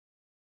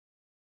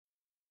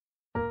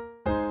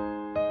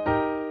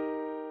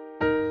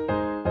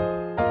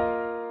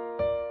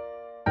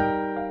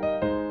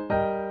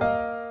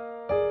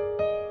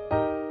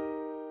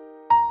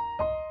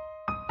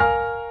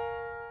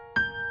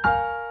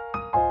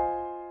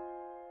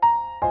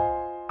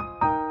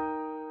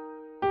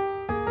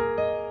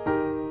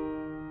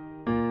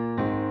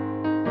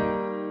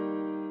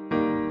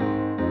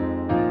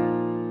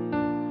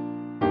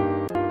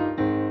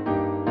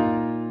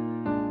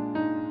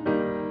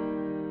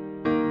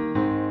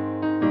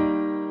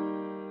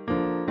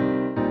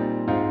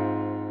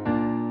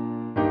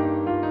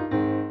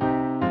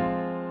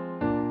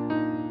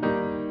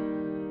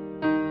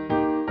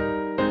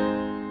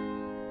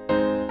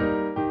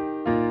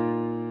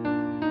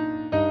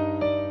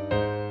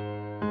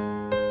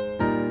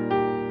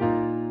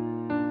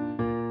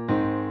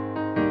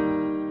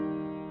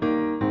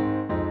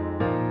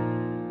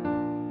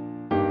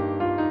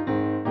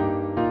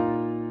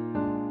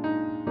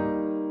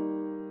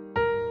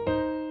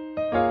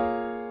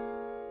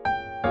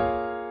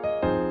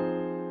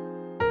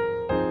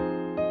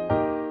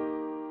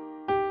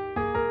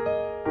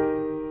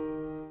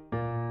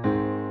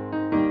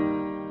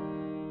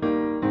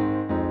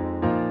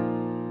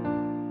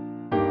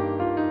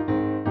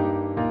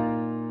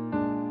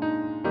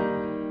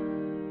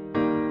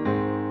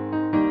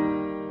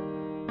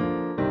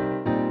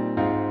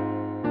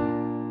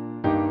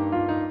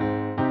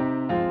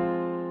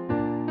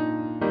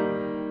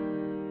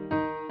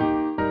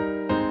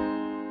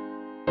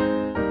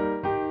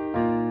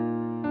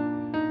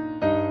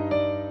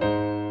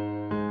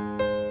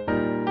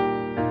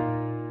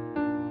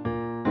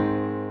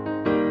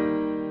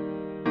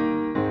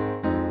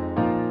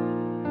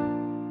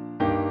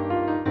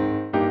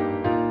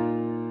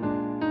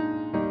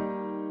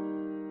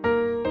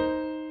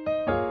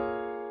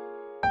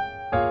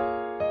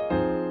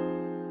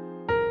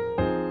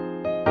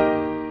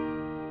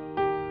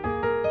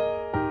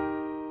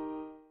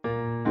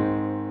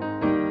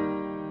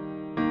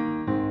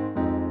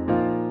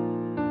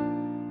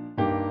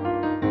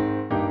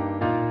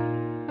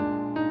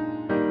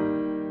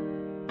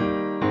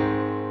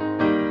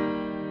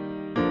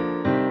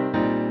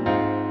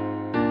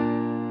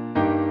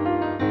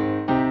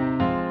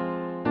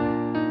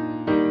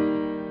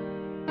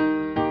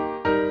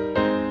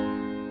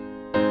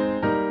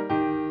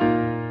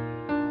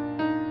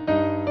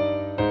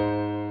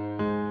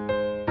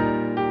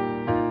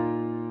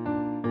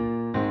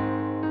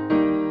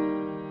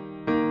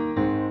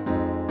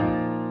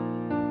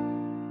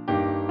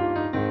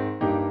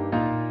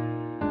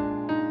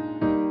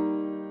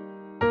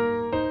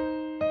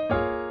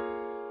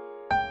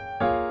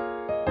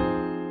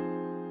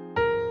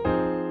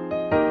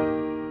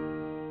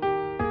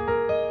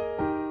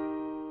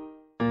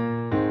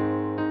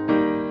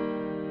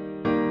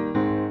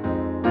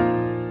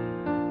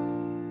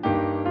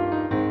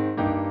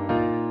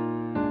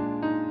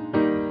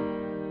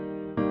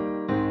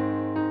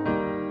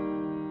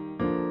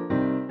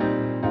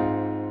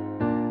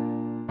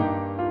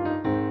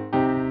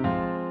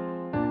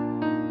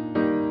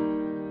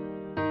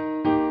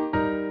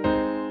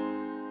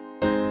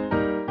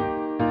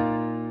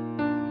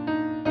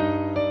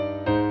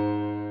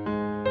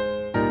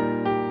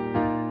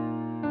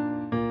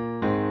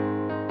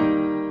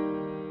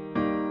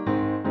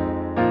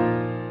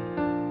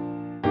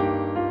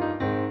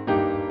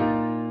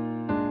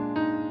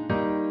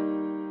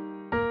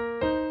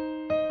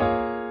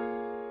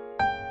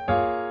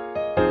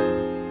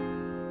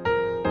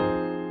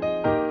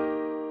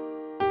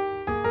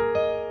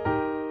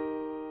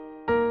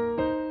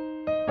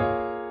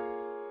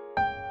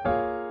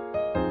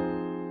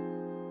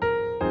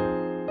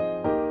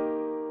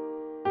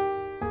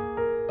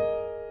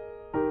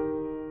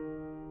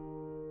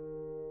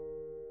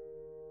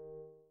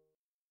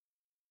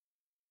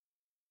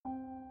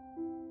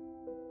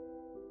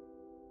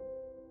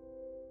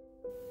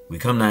 We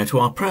come now to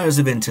our prayers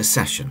of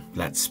intercession.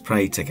 Let's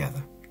pray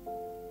together.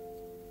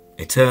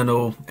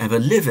 Eternal,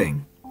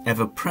 ever-living,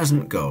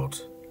 ever-present God,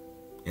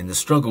 in the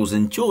struggles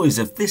and joys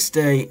of this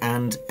day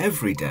and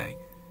every day,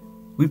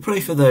 we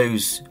pray for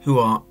those who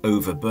are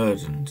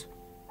overburdened,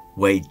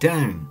 weighed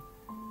down,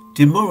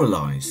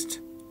 demoralised,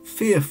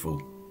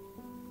 fearful,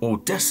 or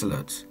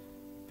desolate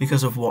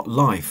because of what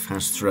life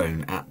has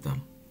thrown at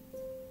them.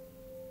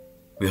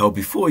 We hold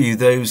before you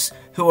those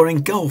who are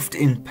engulfed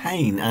in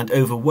pain and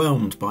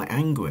overwhelmed by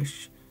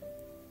anguish,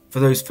 for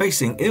those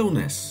facing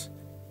illness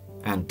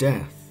and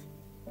death.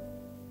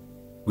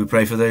 We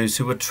pray for those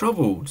who are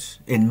troubled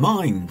in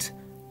mind,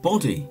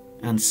 body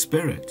and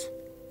spirit,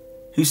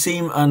 who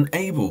seem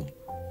unable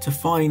to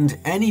find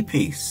any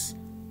peace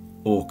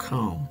or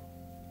calm.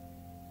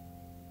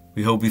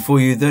 We hold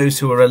before you those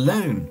who are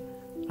alone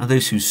and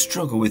those who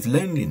struggle with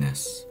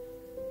loneliness,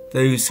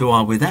 those who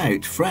are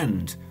without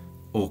friend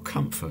or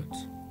comfort.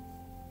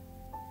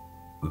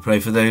 We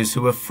pray for those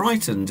who are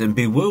frightened and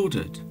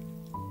bewildered,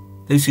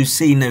 those who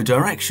see no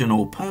direction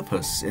or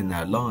purpose in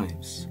their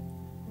lives.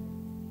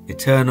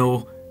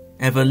 Eternal,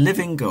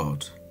 ever-living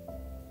God,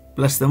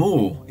 bless them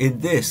all in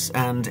this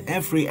and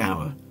every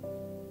hour.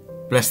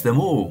 Bless them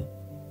all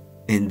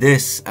in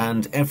this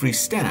and every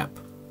step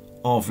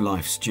of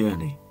life's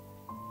journey.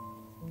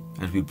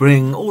 And we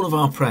bring all of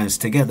our prayers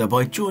together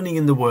by joining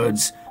in the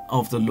words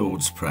of the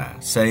Lord's Prayer,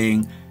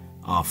 saying,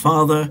 Our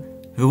Father,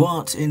 who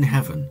art in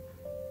heaven,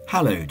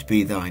 hallowed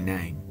be thy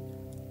name.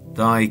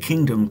 Thy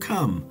kingdom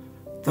come,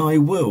 thy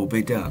will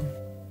be done,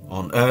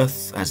 on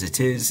earth as it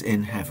is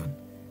in heaven.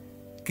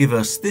 Give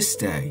us this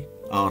day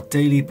our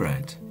daily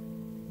bread,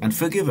 and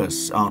forgive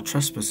us our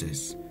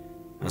trespasses,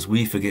 as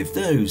we forgive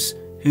those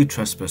who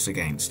trespass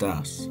against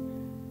us.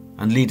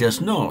 And lead us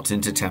not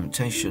into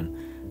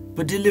temptation,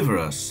 but deliver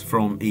us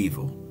from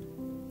evil.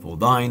 For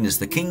thine is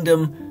the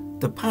kingdom,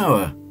 the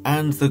power,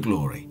 and the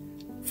glory,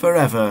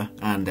 forever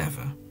and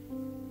ever.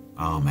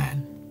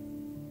 Amen.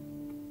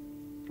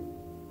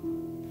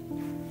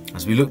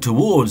 As we look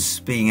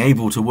towards being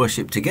able to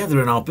worship together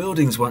in our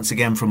buildings once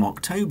again from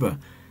October,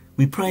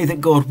 we pray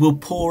that God will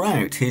pour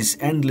out his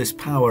endless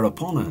power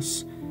upon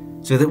us,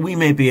 so that we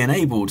may be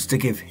enabled to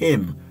give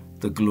him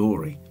the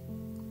glory.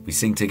 We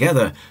sing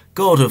together,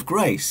 God of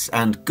grace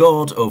and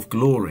God of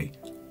glory,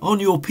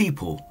 on your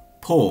people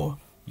pour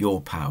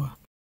your power.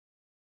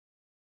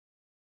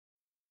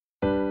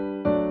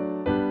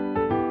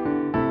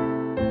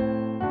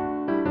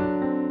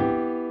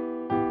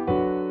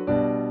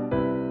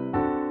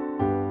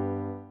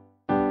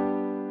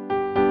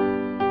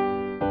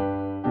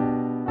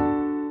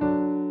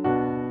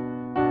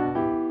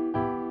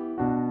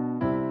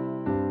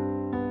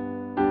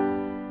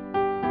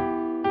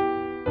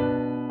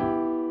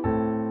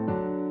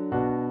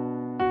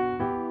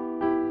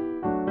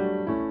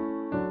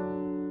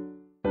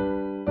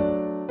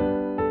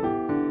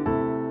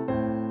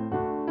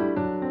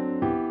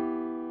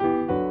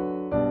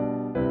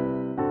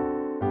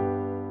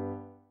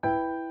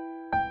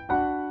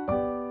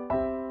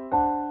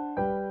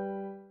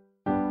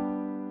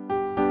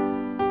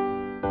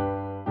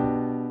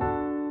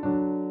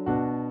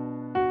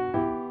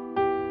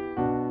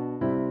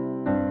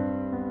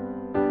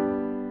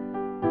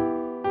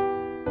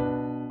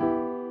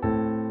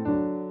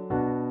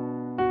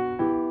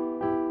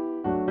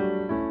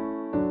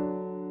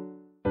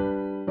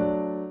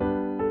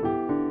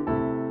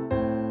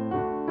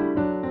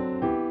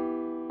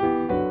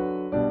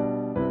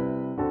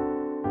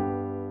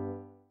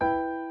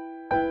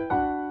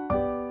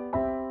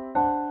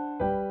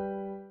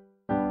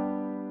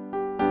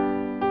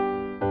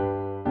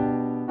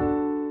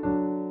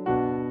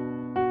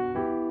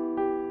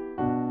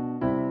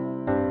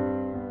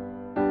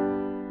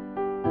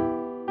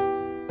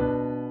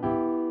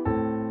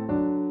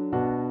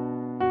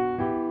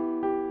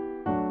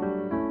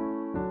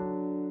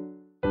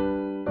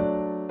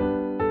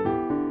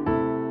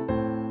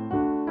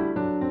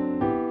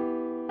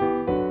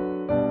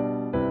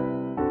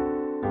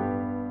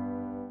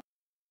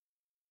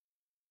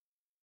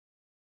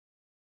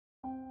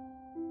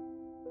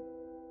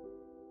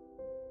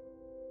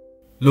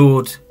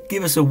 Lord,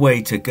 give us a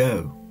way to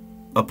go,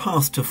 a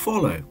path to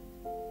follow,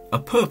 a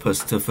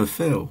purpose to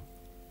fulfill,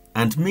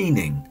 and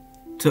meaning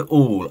to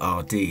all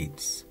our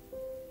deeds.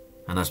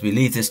 And as we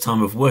leave this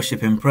time of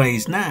worship and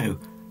praise now,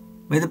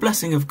 may the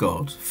blessing of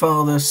God,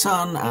 Father,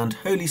 Son, and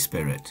Holy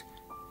Spirit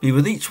be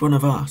with each one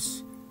of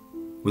us,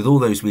 with all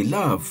those we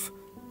love,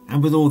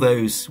 and with all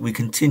those we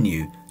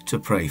continue to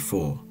pray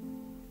for,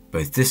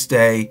 both this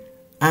day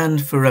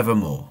and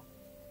forevermore.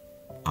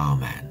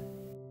 Amen.